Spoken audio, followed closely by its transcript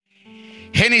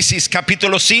Génesis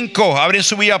capítulo 5. Abren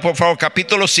su Biblia, por favor,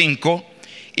 capítulo 5.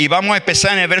 Y vamos a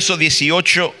empezar en el verso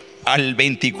 18 al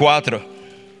 24.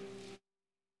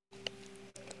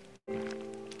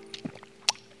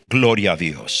 Gloria a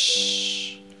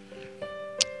Dios.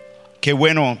 Qué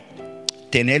bueno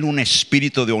tener un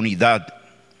espíritu de unidad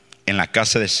en la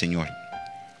casa del Señor.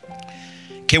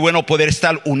 Qué bueno poder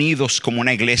estar unidos como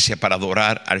una iglesia para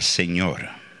adorar al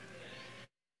Señor.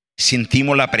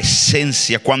 Sentimos la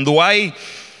presencia. Cuando hay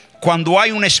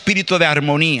un espíritu de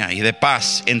armonía y de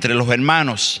paz entre los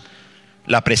hermanos,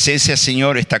 la presencia del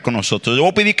Señor está con nosotros. Yo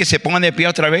voy a pedir que se pongan de pie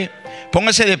otra vez.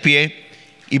 Pónganse de pie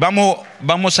y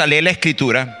vamos a leer la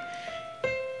escritura.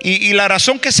 Y la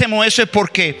razón que hacemos eso es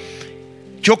porque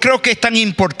yo creo que es tan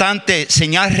importante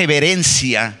enseñar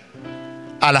reverencia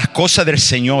a las cosas del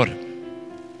Señor.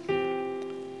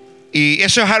 Y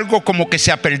eso es algo como que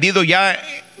se ha perdido ya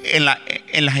en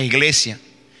las iglesias.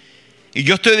 Y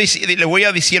yo le voy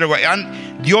a decir,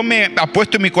 Dios me ha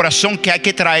puesto en mi corazón que hay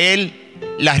que traer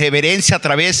la reverencia a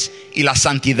través y la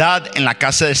santidad en la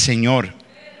casa del Señor.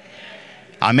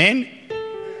 Amén.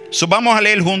 Vamos a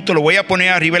leer juntos, lo voy a poner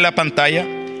arriba en la pantalla.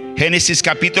 Génesis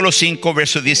capítulo 5,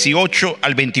 versos 18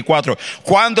 al 24.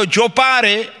 Cuando yo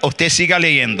pare, usted siga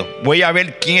leyendo. Voy a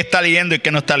ver quién está leyendo y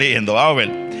quién no está leyendo. Vamos a ver.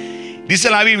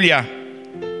 Dice la Biblia: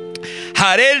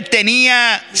 Jared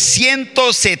tenía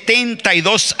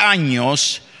 172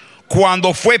 años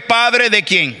cuando fue padre de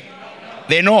 ¿quién?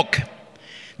 De Enoc.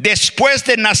 Después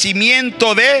del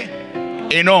nacimiento de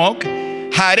Enoc,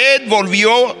 Jared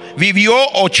vivió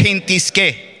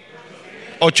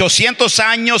 800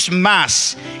 años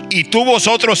más y tuvo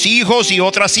otros hijos y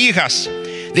otras hijas.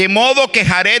 De modo que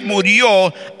Jared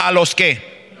murió a los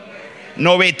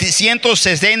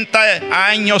 960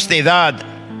 años de edad.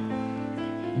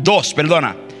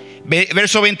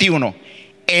 Verso 21.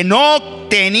 Enoc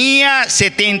tenía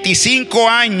 75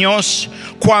 años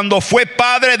cuando fue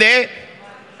padre de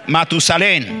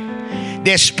Matusalén.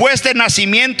 Después del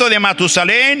nacimiento de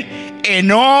Matusalén,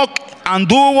 Enoc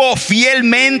anduvo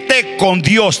fielmente con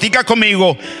Dios. Diga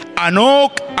conmigo: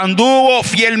 Enoc anduvo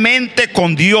fielmente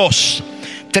con Dios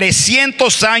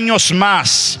 300 años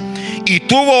más y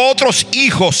tuvo otros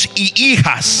hijos y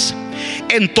hijas.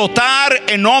 En total,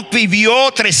 Enoc vivió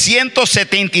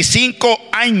 375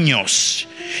 años.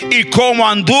 Y como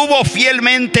anduvo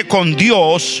fielmente con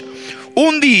Dios,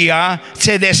 un día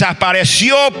se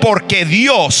desapareció porque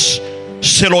Dios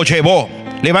se lo llevó.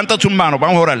 Levanta tus manos,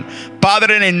 vamos a orar.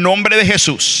 Padre, en el nombre de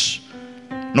Jesús,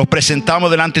 nos presentamos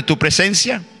delante de tu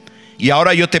presencia. Y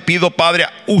ahora yo te pido, Padre,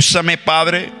 úsame,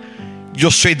 Padre.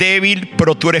 Yo soy débil,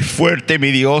 pero tú eres fuerte,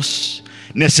 mi Dios.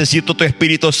 Necesito tu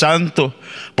Espíritu Santo,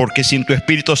 porque sin tu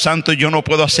Espíritu Santo yo no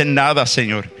puedo hacer nada,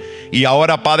 Señor. Y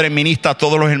ahora, Padre, ministra a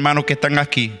todos los hermanos que están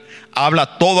aquí.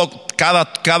 Habla todo,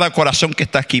 cada corazón que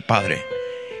está aquí, Padre.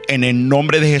 En el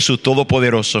nombre de Jesús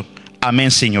Todopoderoso.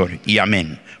 Amén, Señor, y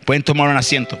amén. Pueden tomar un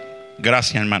asiento.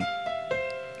 Gracias, hermano.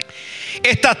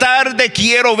 Esta tarde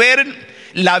quiero ver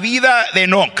la vida de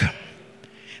Enoc,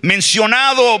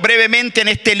 mencionado brevemente en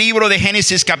este libro de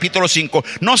Génesis capítulo 5.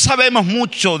 No sabemos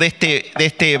mucho de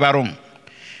este varón,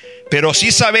 pero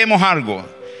sí sabemos algo.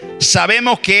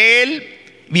 Sabemos que él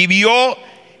vivió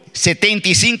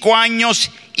 75 años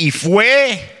y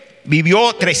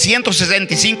vivió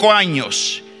 365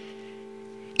 años.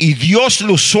 Y Dios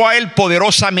lo usó a él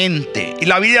poderosamente. Y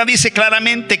la Biblia dice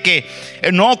claramente que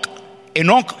Enoc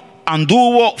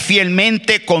anduvo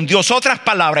fielmente con Dios. En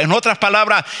otras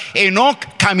palabras,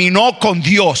 Enoc caminó con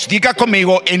Dios. Diga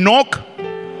conmigo: Enoc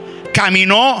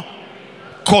caminó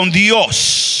con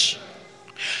Dios.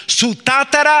 Su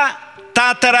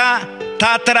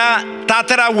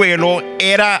tatarabuelo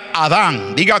era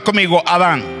Adán. Diga conmigo: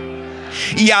 Adán.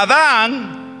 Y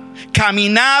Adán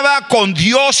caminaba con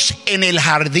Dios en el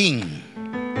jardín.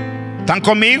 ¿Están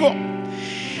conmigo?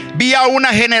 Vi a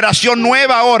una generación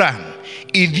nueva ahora.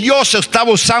 Y Dios estaba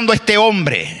usando a este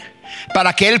hombre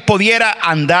para que él pudiera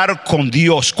andar con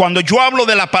Dios. Cuando yo hablo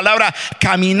de la palabra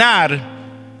caminar,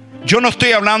 yo no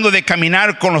estoy hablando de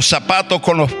caminar con los zapatos,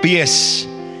 con los pies.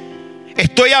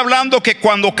 Estoy hablando que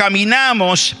cuando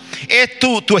caminamos es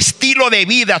tu estilo de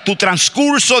vida, tu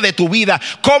transcurso de tu vida.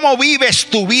 ¿Cómo vives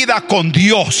tu vida con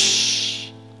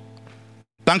Dios?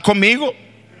 ¿Están conmigo?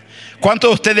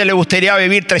 ¿Cuántos de ustedes les gustaría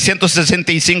vivir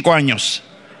 365 años?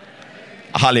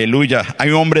 Aleluya, hay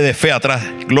un hombre de fe atrás.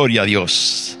 Gloria a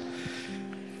Dios.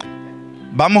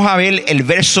 Vamos a ver el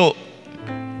verso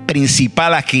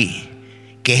principal aquí,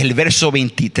 que es el verso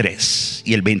 23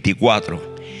 y el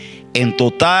 24. En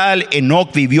total,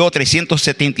 Enoc vivió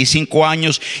 375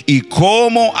 años y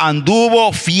como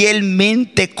anduvo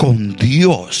fielmente con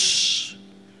Dios,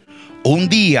 un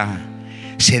día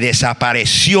se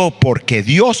desapareció porque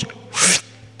Dios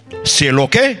se lo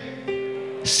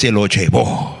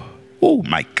llevó. Oh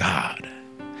my God.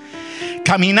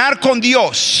 Caminar con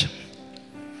Dios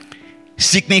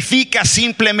significa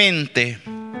simplemente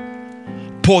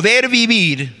poder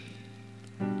vivir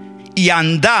y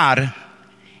andar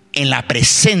en la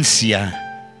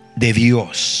presencia de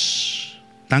Dios.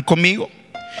 ¿Están conmigo?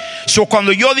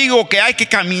 Cuando yo digo que hay que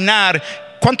caminar,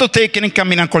 ¿cuántos de ustedes quieren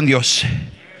caminar con Dios?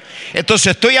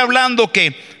 Entonces estoy hablando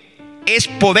que es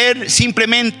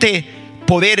simplemente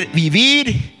poder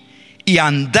vivir y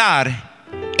andar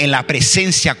en la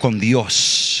presencia con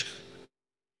Dios.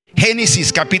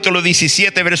 Génesis capítulo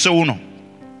 17 verso 1.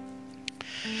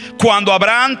 Cuando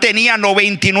Abraham tenía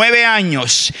 99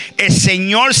 años, el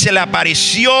Señor se le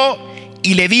apareció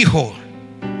y le dijo: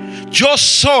 yo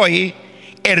soy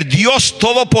el Dios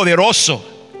Todopoderoso.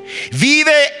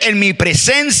 Vive en mi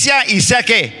presencia y sea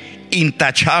que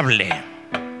intachable.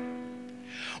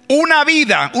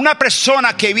 Una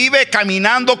persona que vive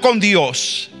caminando con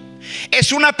Dios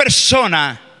es una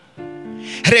persona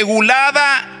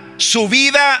regulada, su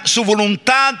vida, su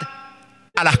voluntad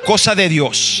a las cosas de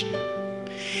Dios,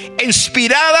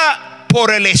 inspirada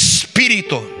por el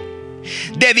Espíritu,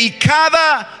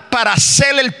 dedicada para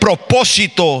hacer el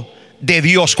propósito de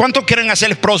Dios. ¿Cuántos quieren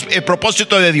hacer el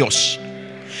propósito de Dios?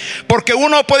 Porque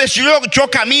uno puede decir: yo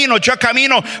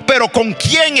camino, pero ¿con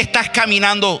quién estás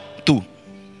caminando tú?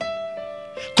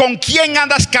 ¿Con quién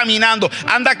andas caminando?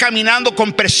 ¿Andas caminando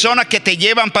con personas que te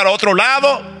llevan para otro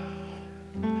lado?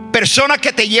 ¿Personas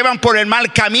que te llevan por el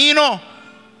mal camino?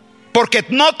 Porque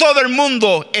no todo el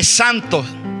mundo es santo.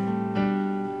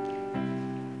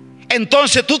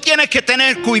 Entonces tú tienes que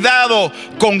tener cuidado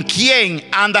con quién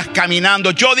andas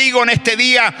caminando. Yo digo en este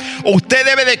día, usted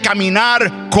debe de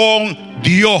caminar con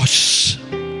Dios.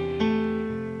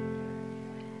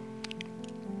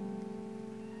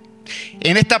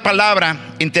 En esta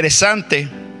palabra interesante,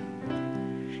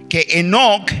 que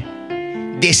Enoc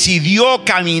decidió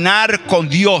caminar con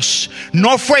Dios.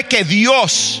 No fue que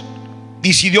Dios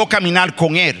decidió caminar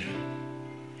con él,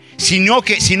 sino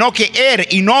que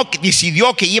Enoc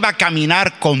decidió que iba a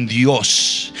caminar con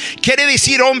Dios. Quiere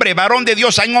decir, hombre, varón de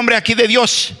Dios. ¿Hay hombres aquí de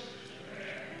Dios?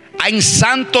 ¿Hay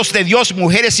santos de Dios,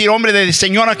 mujeres y hombres del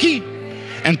Señor aquí?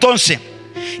 Entonces,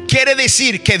 quiere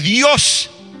decir que Dios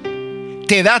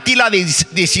te da a ti la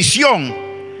decisión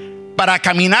para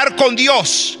caminar con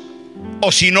Dios, o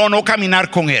si no, no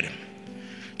caminar con Él.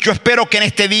 Yo espero que en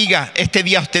este día usted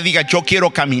diga: yo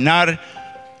quiero caminar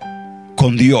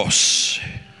con Dios.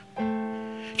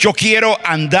 Yo quiero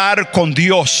andar con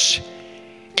Dios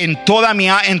en toda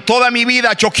mi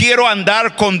vida. Yo quiero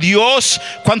andar con Dios.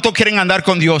 ¿Cuántos quieren andar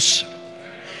con Dios?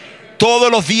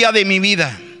 Todos los días de mi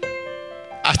vida,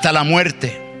 hasta la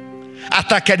muerte,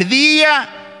 hasta que el día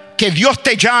que Dios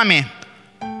te llame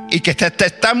y que te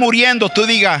está muriendo, tú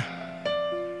digas: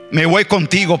 me voy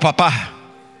contigo, papá.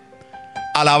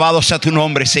 Alabado sea tu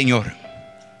nombre, Señor.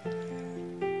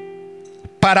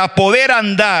 Para poder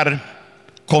andar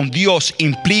con Dios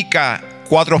implica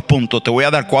 4 puntos. Te voy a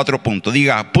dar 4 puntos.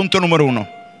 Diga: punto número 1.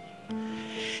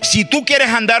 Si tú quieres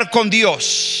andar con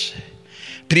Dios,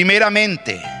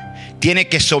 primeramente tienes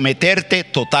que someterte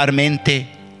totalmente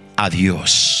a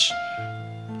Dios.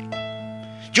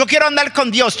 Yo quiero andar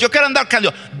con Dios.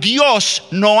 Dios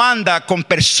no anda con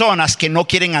personas que no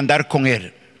quieren andar con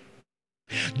Él.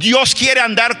 Dios quiere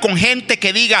andar con gente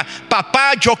que diga: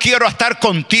 papá, yo quiero estar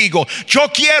contigo. Yo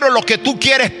quiero lo que tú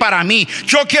quieres para mí.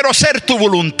 Yo quiero hacer tu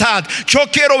voluntad. Yo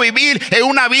quiero vivir en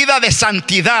una vida de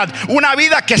santidad, una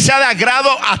vida que sea de agrado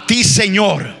a ti,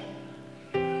 Señor.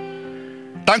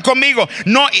 ¿Están conmigo?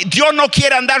 No, Dios no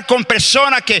quiere andar con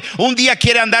personas que un día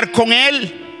quiere andar con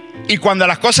Él y cuando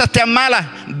las cosas estén malas,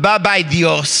 bye bye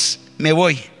Dios, me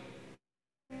voy.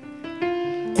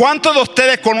 ¿Cuántos de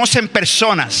ustedes conocen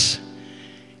personas,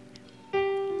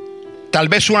 tal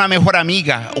vez una mejor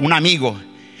amiga o un amigo,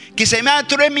 que dice: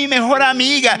 tú eres mi mejor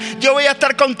amiga, yo voy a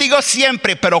estar contigo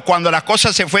siempre, pero cuando las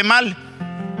cosas se fue mal,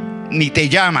 ni te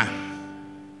llama?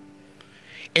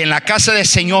 En la casa del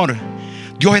Señor,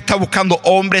 Dios está buscando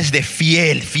hombres de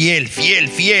fiel,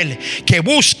 que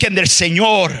busquen del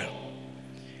Señor.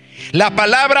 La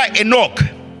palabra Enoc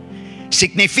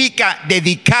significa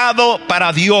dedicado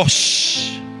para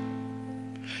Dios.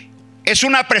 Es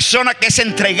una persona que es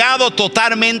entregado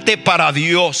totalmente para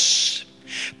Dios,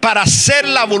 para hacer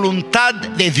la voluntad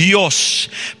de Dios,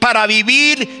 para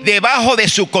vivir debajo de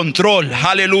su control.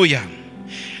 Aleluya.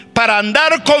 Para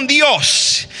andar con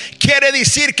Dios quiere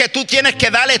decir que tú tienes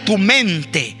que darle tu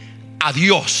mente a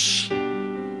Dios.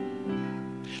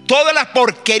 toda la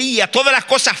porquería, todas las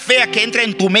cosas feas que entran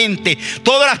en tu mente,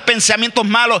 todos los pensamientos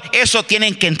malos, eso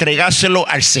tienen que entregárselo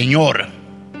al Señor.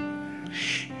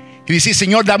 Y decir: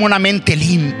 Señor, dame una mente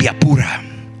limpia, pura.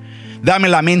 Dame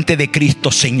la mente de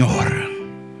Cristo, Señor.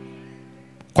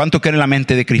 ¿Cuánto quieren la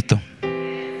mente de Cristo?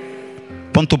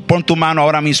 Pon tu mano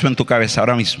ahora mismo en tu cabeza,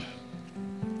 ahora mismo.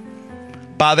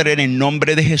 Padre, en el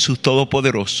nombre de Jesús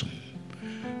Todopoderoso,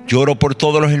 yo oro por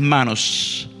todos los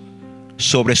hermanos,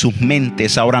 sobre sus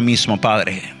mentes ahora mismo,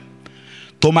 Padre.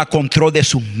 Toma control de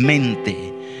sus mentes,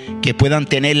 que puedan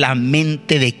tener la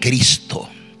mente de Cristo.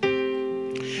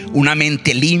 Una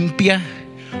mente limpia,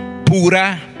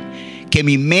 pura. Que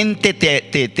mi mente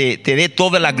te dé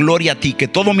toda la gloria a ti. Que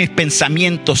todos mis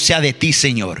pensamientos sean de ti,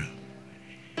 Señor,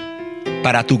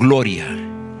 para tu gloria.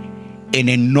 En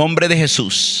el nombre de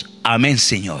Jesús. Amén,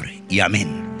 Señor, y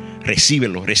amén.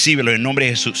 Recíbelo en el nombre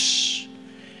de Jesús.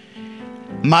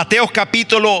 Mateo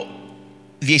capítulo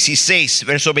 16,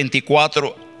 versos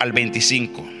 24 al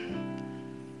 25.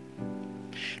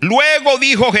 Luego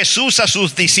dijo Jesús a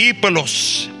sus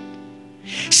discípulos: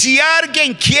 si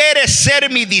alguien quiere ser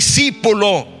mi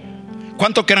discípulo.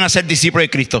 ¿Cuántos quieren ser discípulos de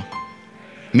Cristo?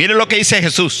 Miren lo que dice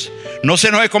Jesús. No se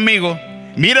enoje conmigo.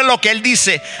 Miren lo que Él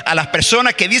dice a las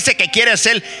personas que dice que quieren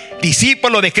ser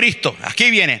discípulos de Cristo. Aquí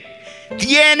viene: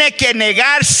 tiene que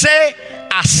negarse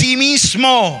a sí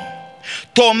mismo,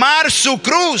 tomar su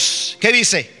cruz. ¿Qué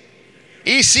dice?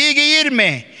 Y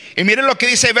seguirme. Y miren lo que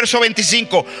dice el verso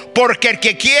 25: porque el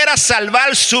que quiera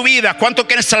salvar su vida. ¿Cuántos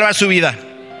quieren salvar su vida?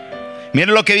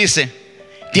 Miren lo que dice: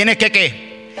 tiene que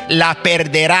 ¿qué? La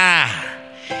perderá.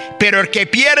 Pero el que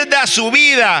pierda su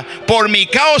vida por mi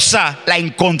causa, la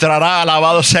encontrará.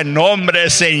 Alabado sea el nombre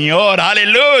del Señor.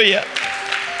 Aleluya.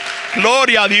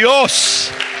 Gloria a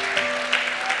Dios.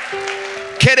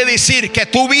 Quiere decir que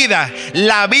tu vida,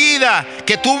 la vida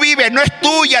que tú vives, no es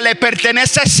tuya, le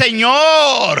pertenece al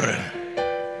Señor.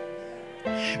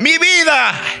 Mi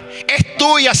vida es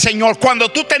tuya, Señor. Cuando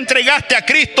tú te entregaste a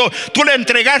Cristo, tú le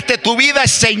entregaste tu vida al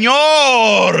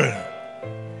Señor.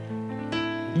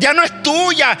 Ya no es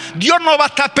tuya. Dios no va a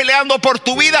estar peleando por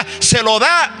tu vida. Se lo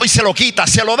da y se lo quita.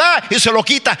 Se lo da y se lo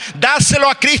quita. Dáselo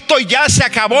a Cristo y ya se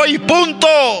acabó y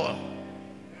punto.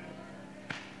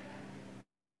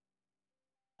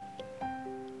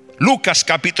 Lucas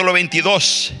capítulo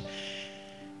 22,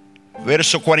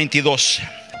 verso 42.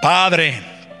 Padre,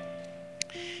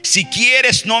 si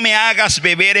quieres, no me hagas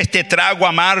beber este trago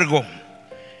amargo,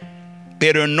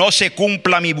 pero no se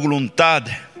cumpla mi voluntad,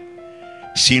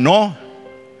 sino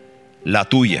la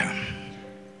tuya.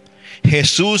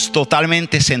 Jesús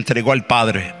totalmente se entregó al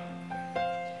Padre.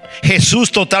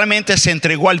 Jesús totalmente se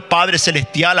entregó al Padre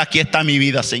Celestial. Aquí está mi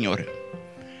vida, Señor.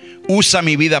 Usa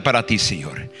mi vida para ti,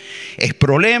 Señor. El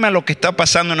problema en lo que está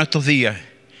pasando en estos días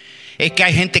es que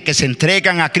hay gente que se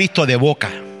entregan a Cristo de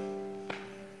boca.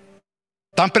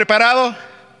 ¿Están preparados?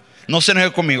 No se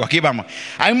enojen conmigo, aquí vamos.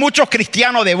 Hay muchos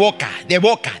cristianos de boca. Yo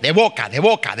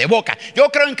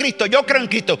creo en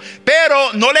Cristo,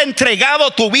 pero no le he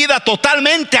entregado tu vida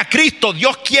totalmente a Cristo.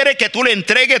 Dios quiere que tú le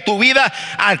entregues tu vida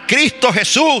al Cristo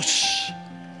Jesús.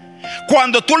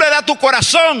 Cuando tú le das tu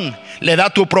corazón, le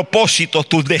das tu propósito,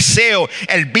 tus deseos,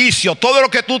 el vicio, todo lo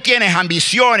que tú tienes,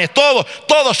 ambiciones,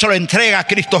 todo se lo entrega a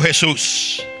Cristo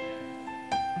Jesús.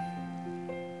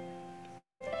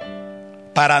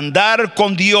 Para andar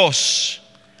con Dios,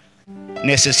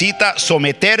 necesita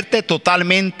someterte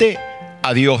totalmente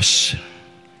a Dios.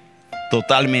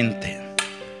 Totalmente.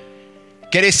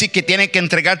 Quiere decir que tienes que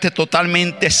entregarte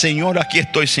totalmente. Señor, aquí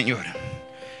estoy, Señor.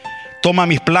 Toma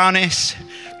mis planes,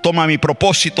 toma mi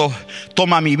propósito,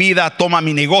 toma mi vida, toma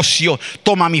mi negocio,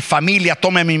 toma mi familia,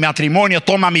 toma mi matrimonio,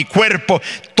 toma mi cuerpo.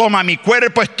 Toma mi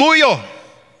cuerpo, es tuyo.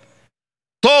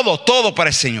 Todo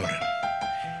para el Señor.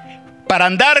 Para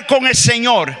andar con el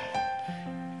Señor,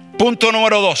 punto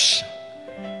número 2,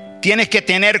 tienes que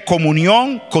tener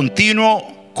comunión continua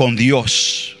con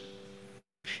Dios.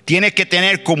 Tienes que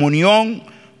tener comunión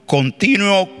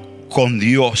continua con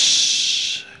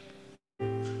Dios.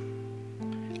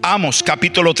 Amos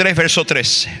capítulo 3, verso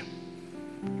 13.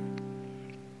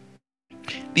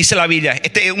 Dice la Biblia,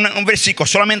 este es un versículo,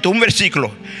 solamente un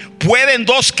versículo. Pueden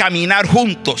dos caminar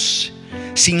juntos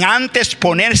sin antes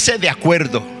ponerse de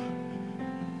acuerdo.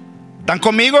 ¿Están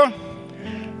conmigo?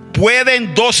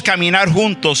 Pueden dos caminar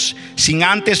juntos sin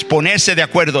antes ponerse de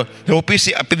acuerdo. Le voy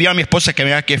a pedir a mi esposa que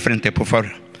venga aquí al frente, por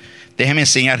favor. Déjeme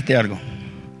enseñarte algo.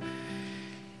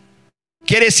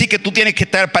 Quiere decir que tú tienes que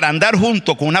estar, para andar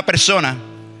junto con una persona.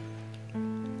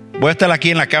 Voy a estar aquí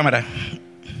en la cámara.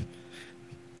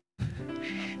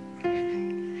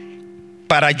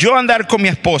 Para yo andar con mi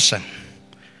esposa,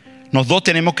 los dos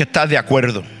tenemos que estar de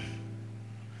acuerdo.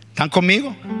 ¿Están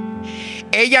conmigo?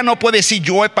 Ella no puede decir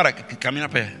yo voy para acá, camina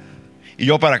para allá y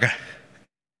yo para acá.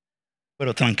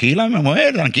 Pero tranquila, mi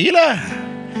mujer, tranquila.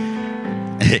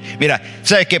 Mira,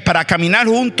 sabes que para caminar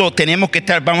juntos tenemos que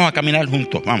estar, vamos a caminar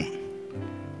juntos, vamos.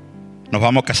 Nos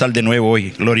vamos a casar de nuevo hoy,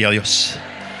 gloria a Dios.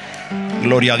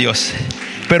 Gloria a Dios.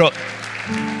 Pero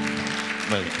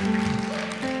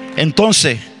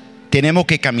entonces tenemos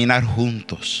que caminar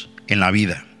juntos en la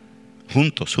vida.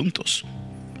 Juntos, juntos.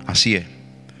 Así es.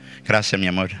 Gracias, mi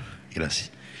amor.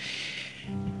 Gracias.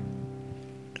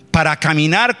 Para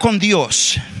caminar con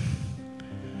Dios,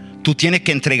 tú tienes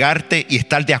que entregarte y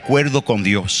estar de acuerdo con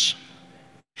Dios.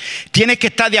 Tienes que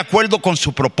estar de acuerdo con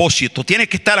su propósito. Tienes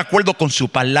que estar de acuerdo con su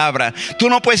palabra. Tú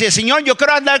no puedes decir, Señor, yo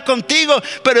quiero andar contigo,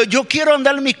 pero yo quiero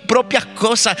andar mis propias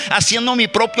cosas, haciendo mi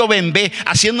propio bembé,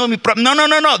 haciendo mi propio...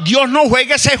 No. Dios no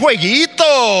juega ese jueguito.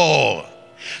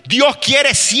 Dios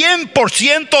quiere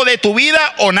 100% de tu vida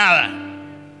o nada.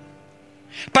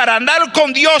 Para andar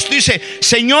con Dios dice,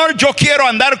 Señor, yo quiero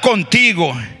andar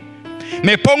contigo.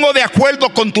 Me pongo de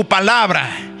acuerdo con tu palabra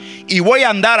y voy a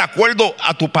andar de acuerdo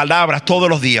a tu palabra todos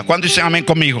los días. ¿Cuántos dicen amén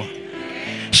conmigo?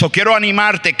 Quiero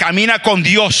animarte, camina con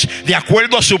Dios de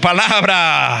acuerdo a su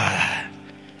palabra.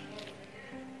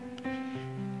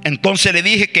 Entonces le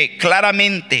dije que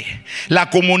claramente la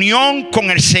comunión con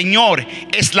el Señor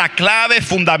es la clave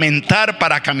fundamental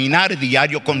para caminar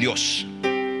diario con Dios.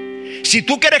 Si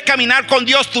tú quieres caminar con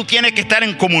Dios, tú tienes que estar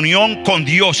en comunión con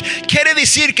Dios. Quiere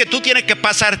decir que tú tienes que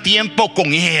pasar tiempo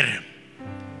con Él.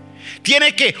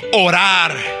 Tienes que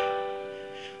orar,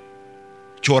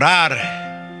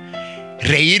 llorar,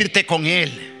 reírte con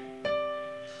Él,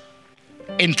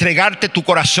 entregarte tu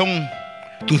corazón,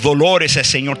 tus dolores al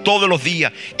Señor todos los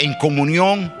días en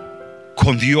comunión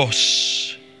con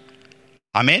Dios.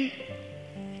 Amén.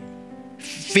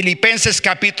 Filipenses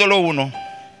capítulo 1,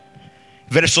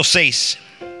 verso 6.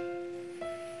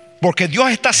 Porque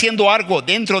Dios está haciendo algo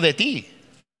dentro de ti.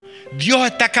 Dios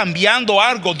está cambiando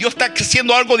algo. Dios está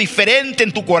haciendo algo diferente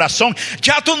en tu corazón.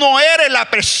 Ya tú no eres la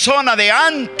persona de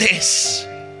antes.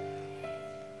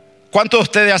 ¿Cuántos de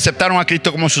ustedes aceptaron a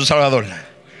Cristo como su Salvador?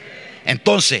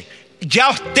 Entonces,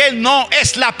 ya usted no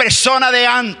es la persona de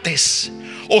antes.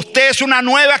 Usted es una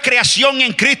nueva creación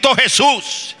en Cristo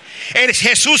Jesús. El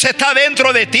Jesús está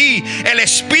dentro de ti. El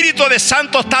Espíritu de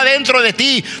Santo está dentro de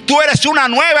ti. Tú eres una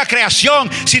nueva creación.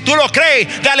 Si tú lo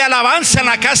crees, dale alabanza en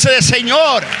la casa del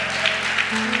Señor.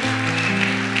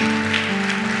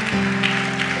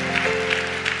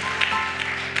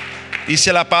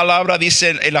 Dice la palabra,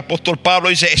 dice el apóstol Pablo,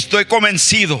 dice, estoy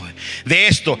convencido de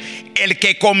esto. El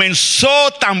que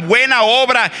comenzó tan buena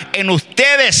obra en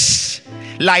ustedes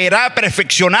la irá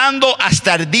perfeccionando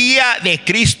hasta el día de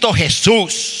Cristo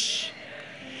Jesús.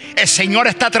 El Señor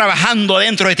está trabajando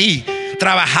dentro de ti,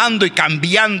 trabajando y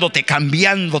cambiándote,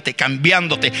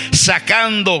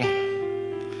 sacando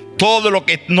todo lo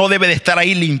que no debe de estar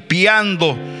ahí,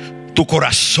 limpiando tu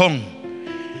corazón,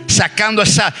 sacando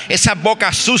esa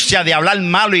boca sucia de hablar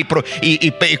malo y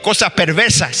cosas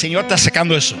perversas. El Señor está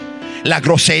sacando eso. La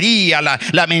grosería,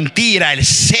 la mentira, el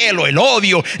celo, el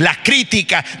odio, la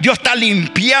crítica. Dios está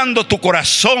limpiando tu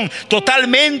corazón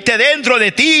totalmente dentro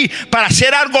de ti para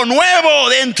hacer algo nuevo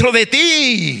dentro de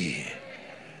ti.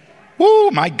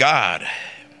 My God.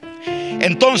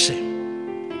 Entonces,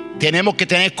 tenemos que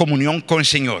tener comunión con el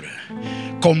Señor,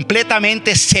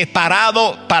 completamente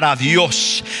separado para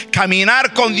Dios.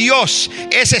 Caminar con Dios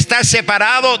es estar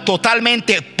separado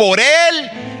totalmente por Él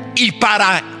y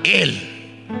para Él.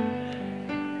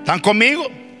 ¿Están conmigo?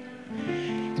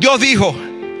 Dios dijo,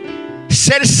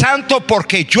 ser santo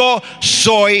porque yo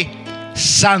soy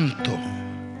santo.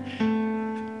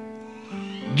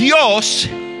 Dios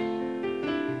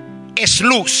es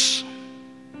luz.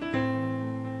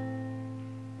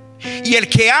 Y el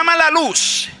que ama la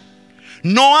luz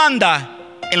no anda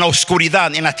en la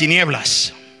oscuridad, en las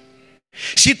tinieblas.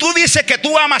 Si tú dices que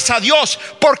tú amas a Dios,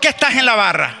 ¿por qué estás en la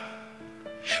barra?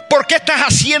 ¿Por qué estás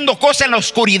haciendo cosas en la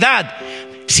oscuridad?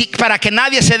 Para que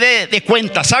nadie se dé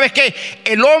cuenta. ¿Sabes qué?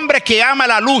 El hombre que ama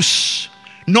la luz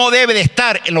no debe de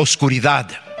estar en la oscuridad.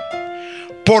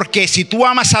 Porque si tú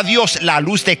amas a Dios, la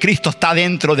luz de Cristo está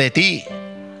dentro de ti.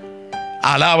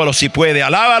 Alábalo si puede,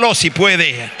 alábalo si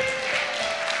puede.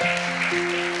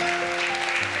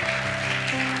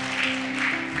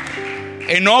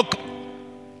 Enoc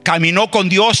caminó con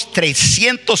Dios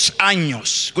 300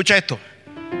 años. Escucha esto.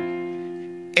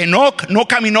 Enoc no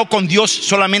caminó con Dios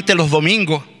solamente los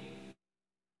domingos.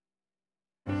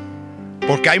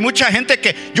 Porque hay mucha gente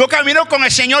que yo camino con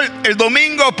el Señor el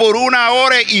domingo por 1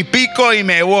 hora y pico y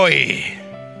me voy.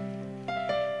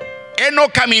 Él no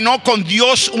caminó con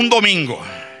Dios un domingo.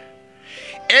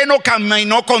 Él no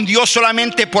caminó con Dios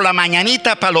solamente por la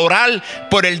mañanita para orar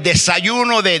por el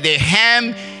desayuno de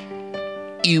ham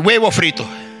y huevo frito.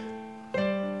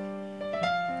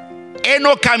 Él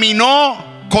no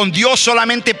caminó con Dios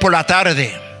solamente por la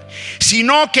tarde,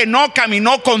 sino que no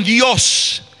caminó con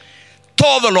Dios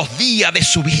todos los días de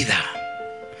su vida.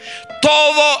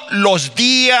 Todos los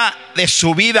días de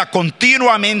su vida,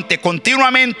 continuamente,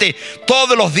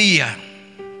 todos los días.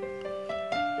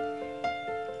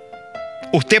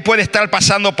 Usted puede estar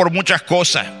pasando por muchas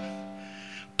cosas,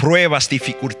 pruebas,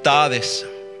 dificultades.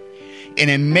 En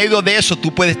el medio de eso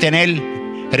tú puedes tener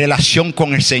relación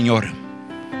con el Señor.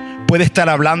 Puedes estar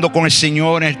hablando con el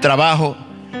Señor en el trabajo.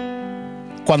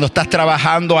 Cuando estás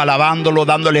trabajando, alabándolo,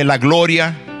 dándole la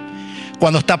gloria.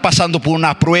 Cuando estás pasando por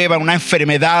una prueba, una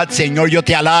enfermedad, Señor, yo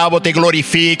te alabo, te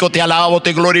glorifico, te alabo,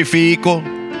 te glorifico.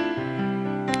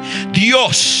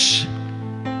 Dios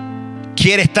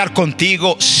quiere estar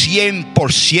contigo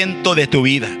 100% de tu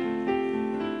vida.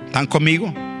 ¿Están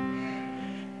conmigo?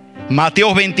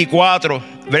 Mateo 24,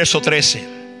 verso 13.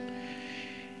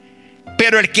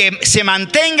 Pero el que se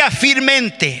mantenga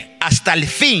firmemente hasta el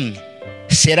fin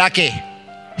será que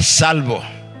salvo.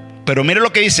 Pero mire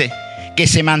lo que dice: que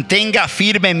se mantenga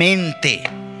firmemente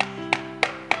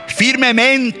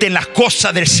en las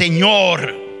cosas del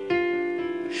Señor.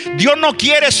 Dios no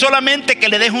quiere solamente que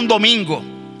le deje un domingo.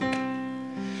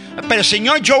 Pero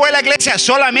Señor, yo voy a la iglesia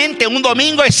solamente un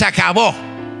domingo y se acabó.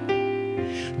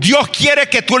 Dios quiere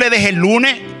que tú le dejes el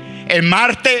lunes, el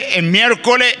martes, el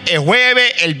miércoles, el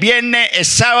jueves, el viernes, el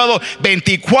sábado,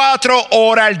 24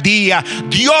 horas al día.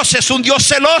 Dios es un Dios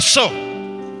celoso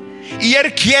y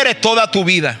Él quiere toda tu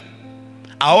vida.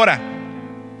 Ahora,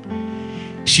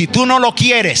 si tú no lo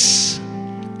quieres,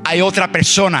 hay otra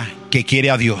persona que quiere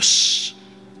a Dios.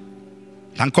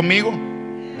 ¿Están conmigo?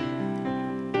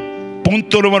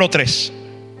 Punto número 3.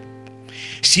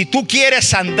 Si tú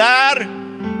quieres andar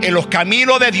en los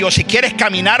caminos de Dios, si quieres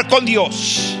caminar con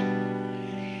Dios,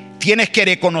 tienes que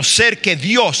reconocer que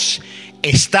Dios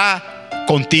está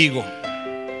contigo.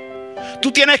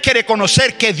 Tú tienes que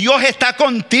reconocer que Dios está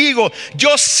contigo.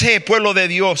 Yo sé, pueblo de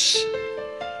Dios,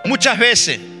 muchas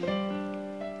veces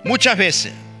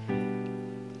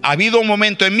ha habido un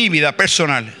momento en mi vida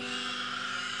personal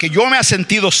que yo me he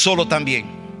sentido solo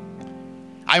también.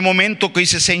 Hay momentos que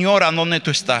dice: Señor, ¿a dónde tú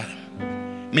estás?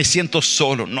 Me siento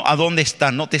solo. No, ¿a dónde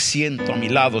estás? No te siento a mi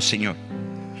lado, Señor.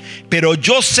 Pero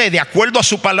yo sé, de acuerdo a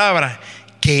su palabra,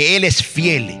 que Él es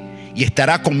fiel y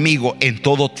estará conmigo en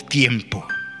todo tiempo.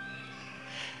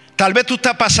 Tal vez tú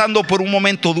estás pasando por un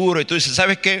momento duro y tú dices: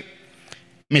 ¿sabes qué?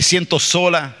 Me siento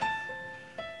sola.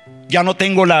 Ya no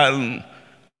tengo la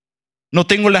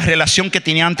relación que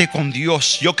tenía antes con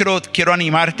Dios. Yo quiero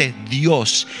animarte.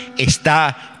 Dios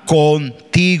está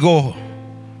contigo.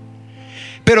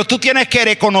 Pero tú tienes que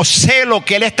reconocerlo,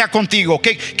 que Él está contigo.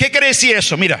 ¿Qué quiere decir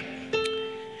eso? Mira,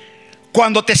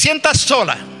 cuando te sientas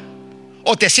sola,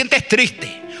 o te sientes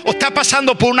triste, o estás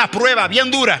pasando por una prueba bien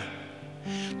dura,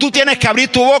 tú tienes que abrir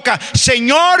tu boca: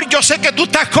 Señor, yo sé que tú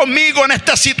estás conmigo en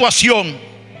esta situación.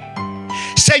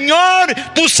 Señor,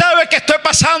 tú sabes que estoy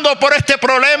pasando por este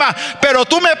problema, pero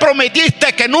tú me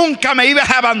prometiste que nunca me ibas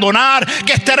a abandonar,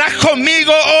 que estarás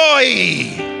conmigo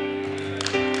hoy.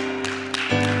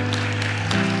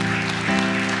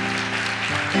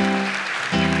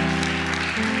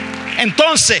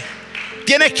 Entonces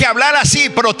tienes que hablar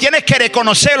así, pero tienes que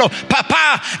reconocerlo.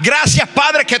 Papá, gracias,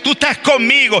 Padre, que tú estás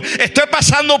conmigo. Estoy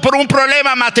pasando por un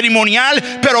problema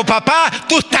matrimonial, pero papá,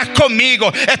 tú estás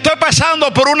conmigo. Estoy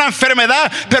pasando por una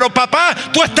enfermedad, pero papá,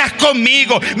 tú estás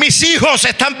conmigo. Mis hijos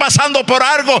están pasando por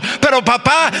algo, pero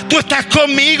papá, tú estás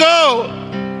conmigo.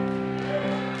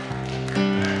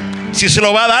 Si se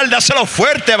lo va a dar, dáselo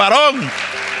fuerte, varón.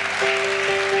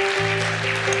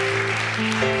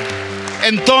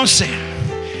 Entonces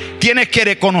tienes que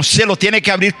reconocerlo, tienes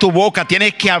que abrir tu boca,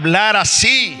 tienes que hablar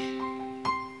así.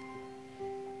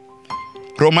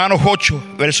 Romanos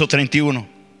 8, verso 31.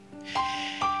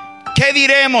 ¿Qué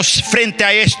diremos frente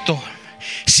a esto?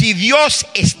 Si Dios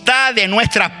está de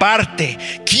nuestra parte,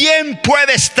 ¿quién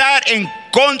puede estar en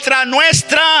contra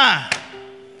nuestra?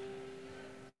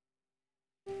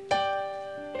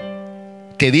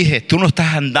 Te dije, tú no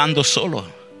estás andando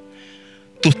solo.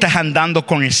 Tú estás andando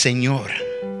con el Señor.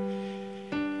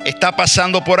 Está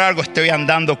pasando por algo, estoy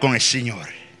andando con el Señor.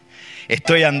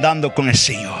 Estoy andando con el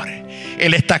Señor.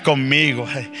 Él está conmigo.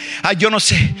 Yo no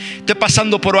sé, estoy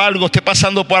pasando por algo,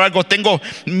 tengo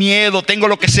miedo, tengo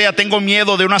lo que sea, tengo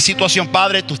miedo de una situación.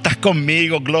 Padre, tú estás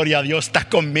conmigo, gloria a Dios, estás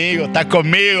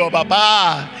conmigo,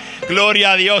 papá.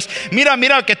 Gloria a Dios.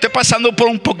 Mira que estoy pasando por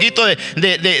un poquito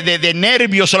de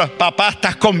nervios. Papá,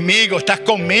 estás conmigo,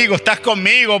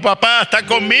 papá, estás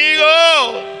conmigo.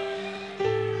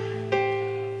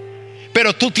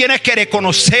 Pero tú tienes que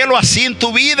reconocerlo así en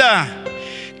tu vida.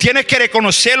 Tienes que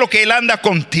reconocer lo que Él anda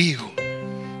contigo.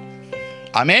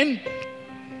 Amén.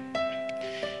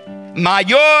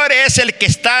 Mayor es el que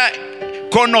está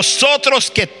con nosotros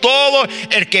que todo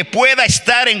el que pueda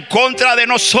estar en contra de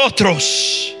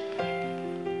nosotros.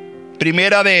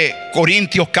 Primera de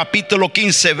Corintios capítulo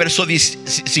 15 verso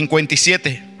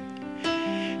 57.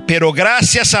 Pero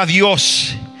gracias a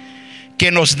Dios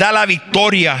que nos da la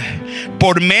victoria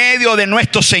por medio de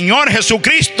nuestro Señor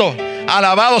Jesucristo.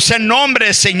 Alabado sea el nombre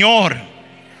del Señor.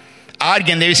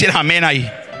 Alguien debe decir amén ahí,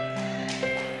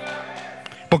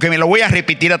 porque me lo voy a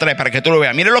repetir otra vez para que tú lo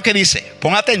veas. Mire lo que dice.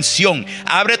 Pon atención.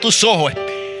 Abre tus ojos.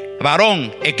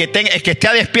 Varón, el que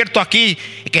esté despierto aquí,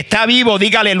 el que está vivo,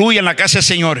 diga aleluya en la casa del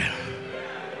Señor.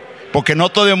 Porque no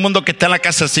todo el mundo que está en la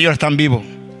casa del Señor están vivos.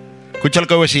 Escucha lo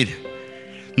que voy a decir.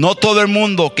 No todo el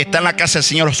mundo que está en la casa del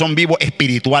Señor son vivos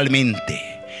espiritualmente.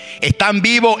 Están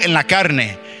vivos en la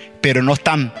carne, pero no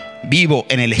están vivos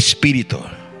en el espíritu.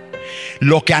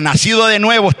 Los que han nacido de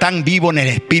nuevo están vivos en el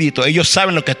espíritu. Ellos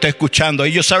saben lo que estoy escuchando.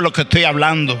 Ellos saben lo que estoy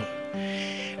hablando.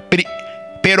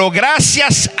 Pero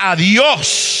gracias a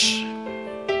Dios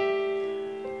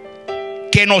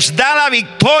que nos da la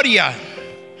victoria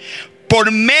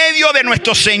por medio de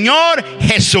nuestro Señor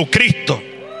Jesucristo.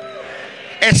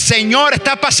 El Señor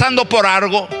está pasando por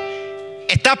algo.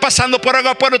 Está pasando por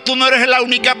algo, pero tú no eres la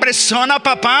única persona,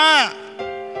 papá.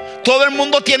 Todo el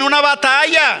mundo tiene una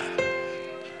batalla.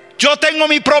 Yo tengo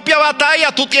mi propia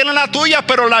batalla, tú tienes la tuya,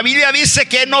 pero la Biblia dice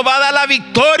que Él nos va a dar la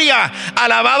victoria.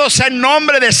 Alabado sea el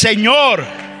nombre del Señor.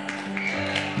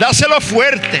 Dáselo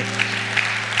fuerte.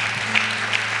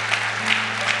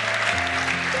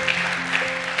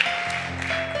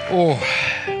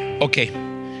 Ok.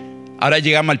 Ahora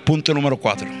llegamos al punto número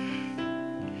 4.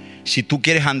 Si tú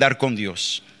quieres andar con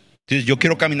Dios, entonces yo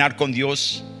quiero caminar con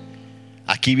Dios.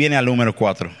 Aquí viene al número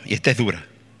 4. Y esta es dura.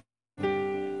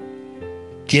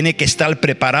 Tiene que estar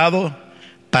preparado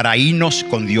para irnos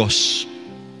con Dios.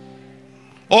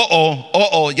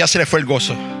 Ya se le fue el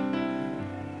gozo.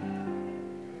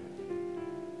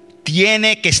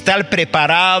 Tiene que estar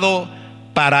preparado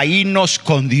para irnos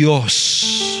con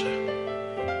Dios.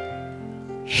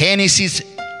 Génesis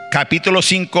capítulo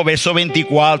 5 verso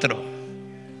 24.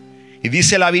 Y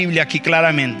dice la Biblia aquí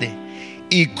claramente: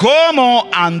 y cómo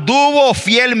anduvo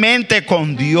fielmente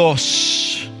con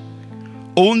Dios,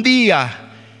 un día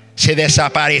se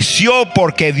desapareció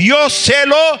porque Dios se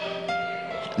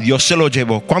lo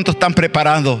llevó. ¿Cuántos están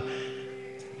preparados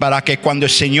para que cuando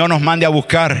el Señor nos mande a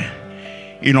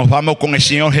buscar y nos vamos con el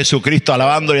Señor Jesucristo,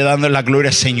 alabándole y dándole la gloria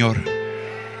al Señor?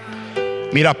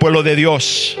 Mira, pueblo de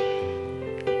Dios,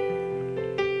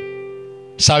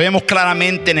 sabemos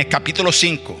claramente en el capítulo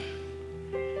 5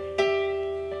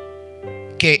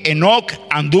 que Enoc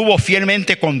anduvo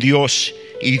fielmente con Dios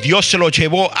y Dios se lo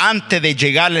llevó antes de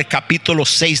llegar al capítulo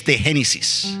 6 de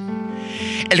Génesis.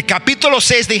 El capítulo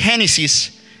 6 de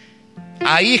Génesis,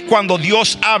 ahí es cuando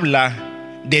Dios habla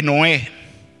de Noé.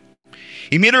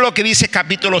 Y miren lo que dice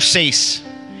capítulo 6,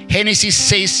 Génesis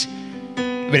 6,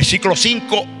 versículo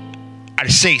 5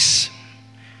 al 6.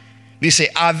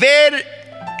 Dice: a ver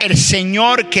el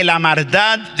Señor que la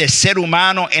maldad del ser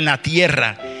humano en la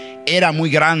tierra era muy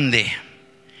grande,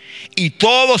 y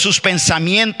todos sus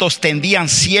pensamientos tendían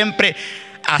siempre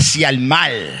hacia el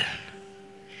mal.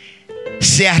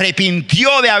 Se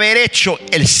arrepintió de haber hecho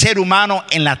el ser humano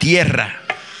en la tierra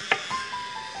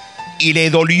y le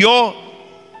dolió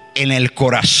en el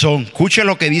corazón. Escuche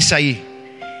lo que dice ahí: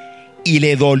 y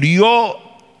le dolió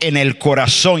en el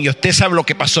corazón. Y usted sabe lo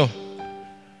que pasó.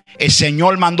 El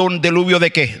Señor mandó un diluvio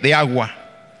 ¿de qué? De agua.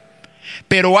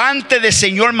 Pero antes del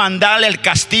Señor mandarle el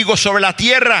castigo sobre la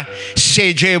tierra,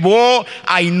 se llevó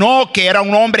a Enoc, que era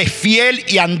un hombre fiel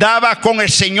y andaba con el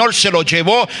Señor. Se lo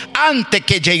llevó antes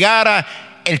que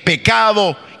llegara el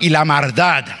pecado y la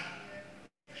maldad.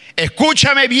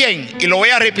 Escúchame bien y lo voy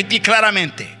a repetir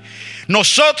claramente.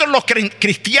 Nosotros los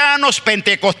cristianos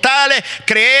pentecostales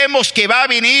creemos que va a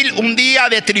venir un día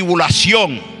de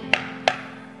tribulación,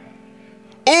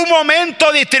 un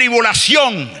momento de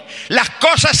tribulación. Las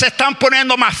cosas se están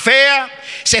poniendo más feas,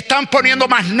 se están poniendo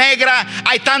más negras.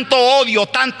 Hay tanto odio,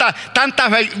 tanta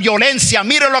violencia.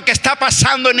 Mire lo que está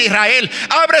pasando en Israel.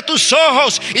 Abre tus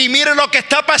ojos y mire lo que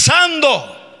está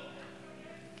pasando.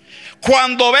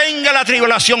 Cuando venga la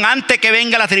tribulación, antes que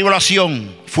venga la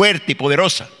tribulación fuerte y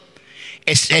poderosa,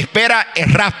 espera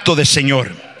el rapto del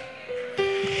Señor.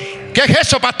 ¿Qué es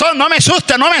eso, pastor? No me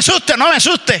asuste, no me asuste, no me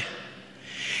asuste.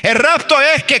 El rapto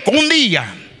es que un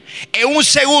día, en un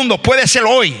segundo, puede ser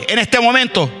hoy, en este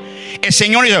momento, el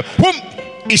Señor dice ¡pum!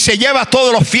 Y se lleva a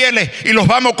todos los fieles y los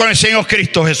vamos con el Señor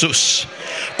Cristo Jesús.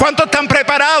 ¿Cuántos están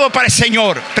preparados para el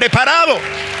Señor? ¿Preparados?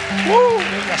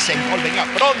 Venga, Señor, venga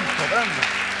pronto.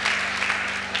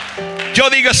 Yo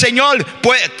digo, Señor,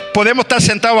 podemos estar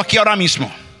sentados aquí ahora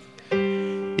mismo.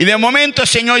 Y de momento el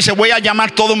Señor dice, voy a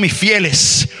llamar a todos mis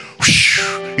fieles.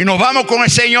 Y nos vamos con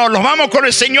el Señor. Nos vamos con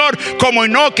el Señor como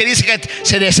Enoc, que dice que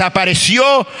se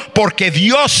desapareció porque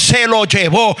Dios se lo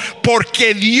llevó.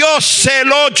 Porque Dios se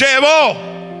lo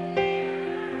llevó.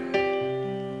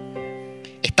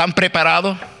 ¿Están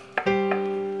preparados?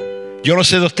 Yo no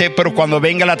sé de usted, pero cuando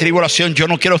venga la tribulación, yo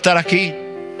no quiero estar aquí.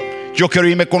 Yo quiero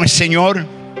irme con el Señor.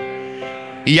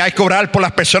 Y hay que orar por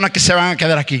las personas que se van a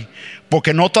quedar aquí,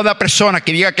 porque no toda persona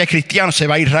que diga que es cristiano se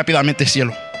va a ir rápidamente al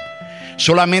cielo.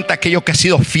 Solamente aquellos que han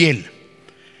sido fiel,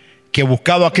 que han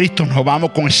buscado a Cristo, nos vamos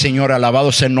con el Señor.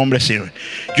 Alabado sea el nombre del Señor.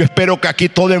 Yo espero que aquí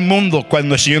todo el mundo,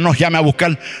 cuando el Señor nos llame a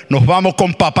buscar, nos vamos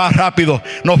con papá rápido.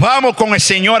 Nos vamos con el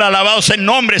Señor. Alabado sea el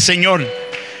nombre del Señor.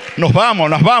 Nos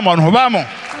vamos.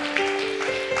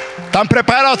 ¿Están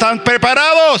preparados? ¿Están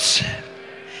preparados?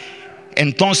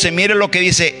 Entonces miren lo que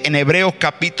dice en Hebreos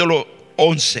capítulo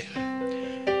 11,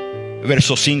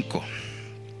 verso 5.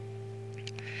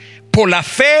 Por la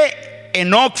fe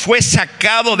Enoc fue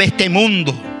sacado de este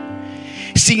mundo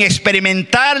sin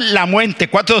experimentar la muerte.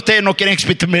 ¿Cuántos de ustedes no quieren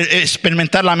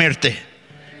experimentar la muerte?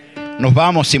 Nos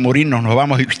vamos sin morirnos, nos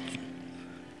vamos.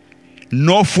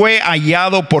 No fue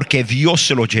hallado porque Dios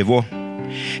se lo llevó,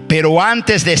 pero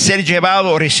antes de ser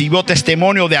llevado recibió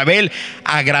testimonio de haber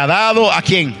agradado ¿a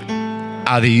quién?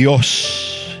 A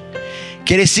Dios.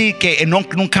 Quiere decir que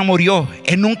Enoc nunca murió.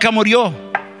 Él nunca murió,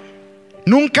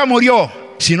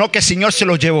 sino que el Señor se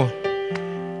lo llevó.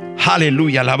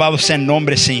 Aleluya, alabado sea el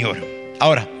nombre del Señor.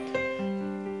 Ahora,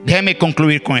 déjeme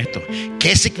concluir con esto.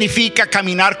 ¿Qué significa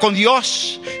caminar con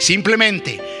Dios?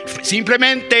 Simplemente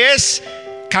es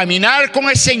caminar con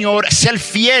el Señor, ser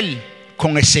fiel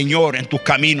con el Señor en tus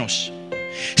caminos,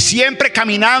 siempre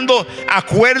caminando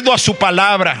acuerdo a su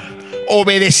palabra,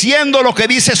 obedeciendo lo que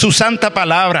dice su santa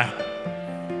palabra,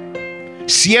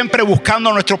 siempre buscando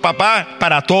a nuestro papá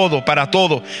para todo, para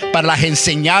las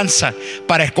enseñanzas,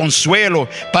 para el consuelo,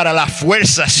 para la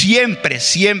fuerza, siempre.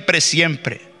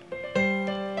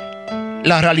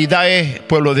 La realidad es,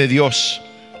 pueblo de Dios,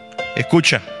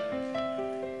 escucha,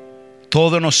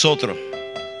 todos nosotros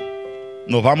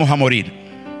nos vamos a morir,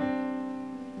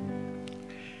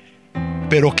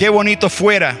 pero qué bonito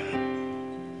fuera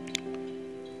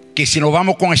que si nos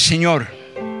vamos con el Señor,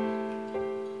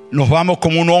 nos vamos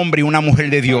como un hombre y una mujer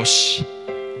de Dios,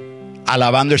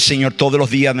 alabando al Señor todos los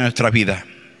días de nuestra vida.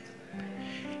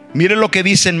 Miren lo que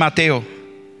dice en Mateo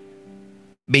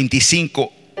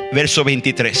 25, verso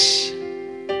 23.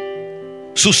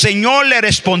 Su Señor le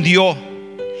respondió: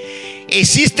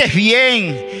 hiciste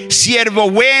bien, siervo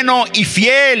bueno y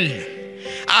fiel.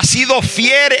 Has sido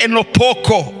fiel en lo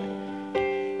poco,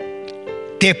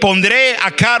 te pondré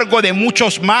a cargo de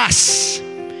muchos más.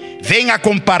 Ven a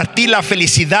compartir la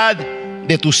felicidad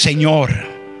de tu Señor.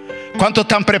 ¿Cuántos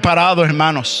están preparados,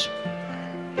 hermanos?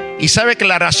 Y sabe que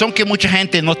la razón que mucha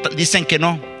gente no dicen que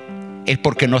no es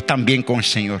porque no están bien con el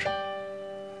Señor.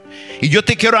 Y yo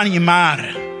te quiero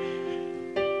animar.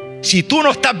 Si tú no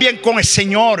estás bien con el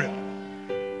Señor,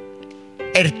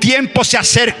 el tiempo se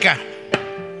acerca.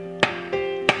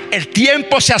 El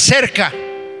tiempo se acerca.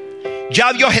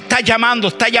 Ya Dios está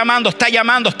llamando.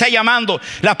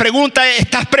 La pregunta es: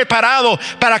 ¿estás preparado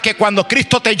para que cuando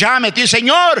Cristo te llame, te diga: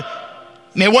 Señor,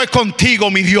 me voy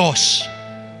contigo, mi Dios?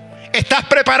 ¿Estás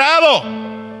preparado?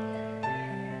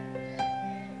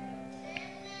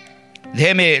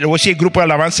 Déjeme, le voy a decir al grupo de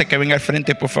alabanza que venga al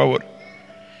frente, por favor.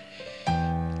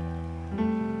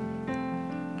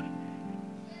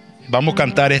 Vamos a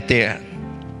cantar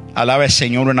alaba al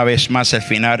Señor una vez más al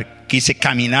final. Quise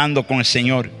caminando con el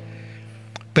Señor.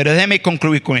 Pero déjeme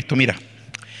concluir con esto. Mira,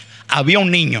 había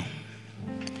un niño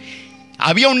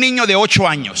de 8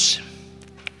 años.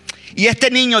 Y este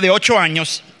niño de 8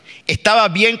 años estaba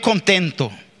bien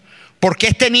contento, porque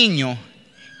este niño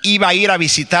iba a ir a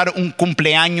visitar un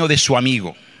cumpleaños de su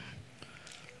amigo.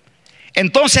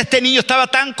 Entonces este niño estaba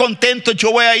tan contento: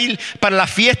 yo voy a ir para la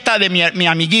fiesta de mi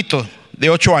amiguito de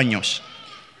 8 años.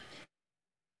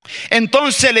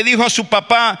 Entonces le dijo a su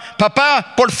papá: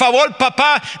 papá, por favor,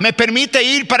 papá, ¿me permite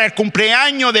ir para el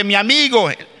cumpleaños de mi amigo?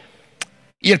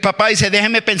 Y el papá dice: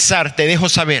 déjeme pensar, te dejo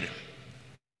saber.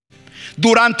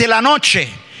 Durante la noche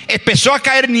empezó a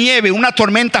caer nieve, una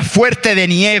tormenta fuerte de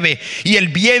nieve, y el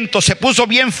viento se puso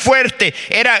bien fuerte.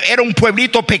 Era un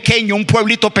pueblito pequeño,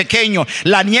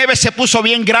 La nieve se puso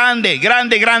bien grande.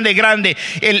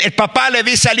 El papá le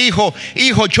dice al hijo: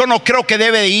 hijo, yo no creo que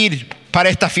debe de ir para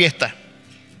esta fiesta.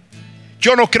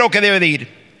 Yo no creo que debe de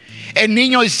ir. El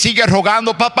niño sigue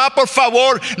rogando: papá, por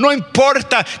favor, no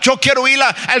importa, yo quiero ir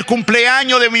al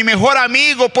cumpleaños de mi mejor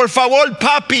amigo, por favor,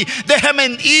 papi,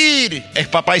 déjame ir. El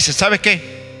papá dice: ¿sabes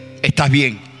qué? Estás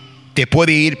bien, te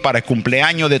puedes ir para el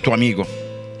cumpleaños de tu amigo.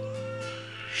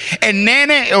 El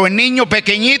nene o el niño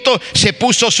pequeñito se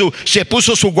puso su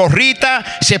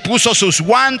gorrita, se puso sus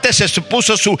guantes, se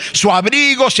puso su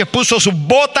abrigo, se puso sus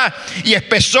botas y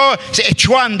se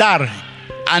echó a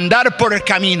andar por el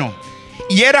camino.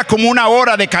 Y era como una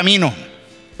hora de camino.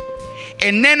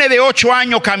 El nene de 8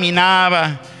 años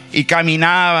caminaba y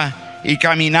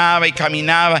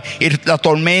la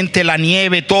tormenta, la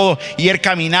nieve, todo. Y él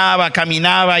caminaba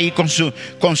ahí con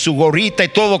su gorrita y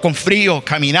todo, con frío,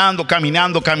 caminando,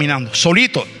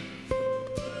 solito.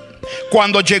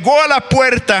 Cuando llegó a la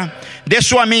puerta de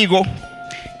su amigo,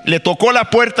 le tocó la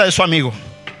puerta de su amigo.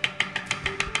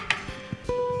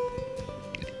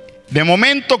 De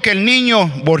momento que el niño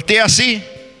voltea así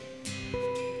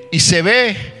y se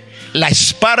ve la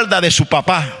espalda de su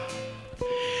papá,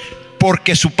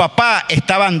 porque su papá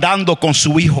estaba andando con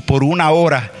su hijo por 1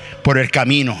 hora por el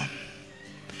camino,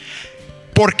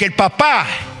 porque el papá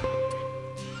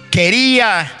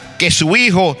quería que su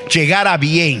hijo llegara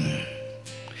bien.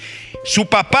 Su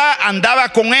papá andaba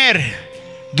con él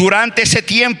durante ese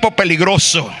tiempo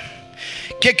peligroso.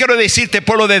 ¿Qué quiero decirte,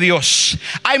 pueblo de Dios?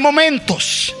 Hay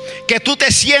momentos que tú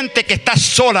te sientes que estás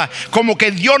sola, como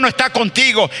que Dios no está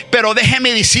contigo, pero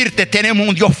déjeme decirte, tenemos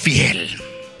un Dios fiel.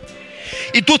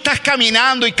 Y tú estás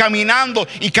caminando,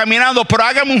 pero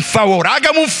hágame un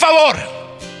favor,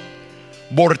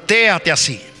 voltéate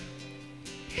así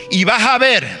y vas a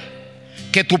ver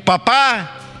que tu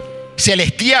papá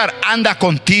celestial anda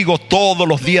contigo todos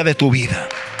los días de tu vida.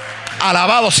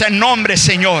 Alabado sea el nombre,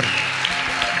 Señor.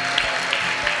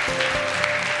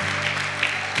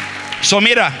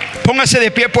 Mira, póngase de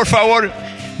pie, por favor.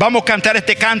 Vamos a cantar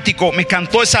este cántico. Me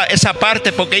encantó esa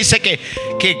parte, porque dice que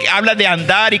habla de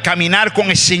andar y caminar con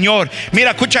el Señor.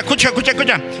 Mira, escucha.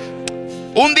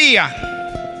 Un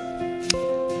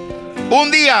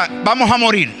día vamos a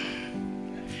morir,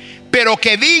 pero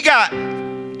que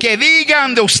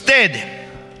digan de usted: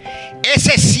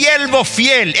 ese siervo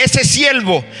fiel, ese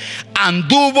siervo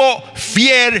anduvo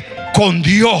fiel con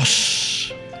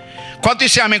Dios. ¿Cuántos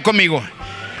dicen amén conmigo?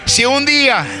 Si un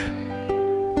día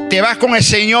te vas con el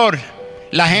Señor,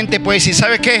 la gente puede decir: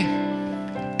 ¿sabes qué?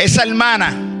 Esa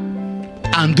hermana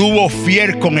anduvo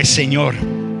fiel con el Señor.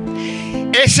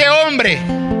 Ese hombre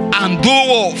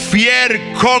anduvo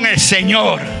fiel con el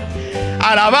Señor.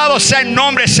 Alabado sea el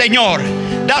nombre, Señor.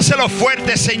 Dáselo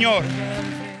fuerte, Señor.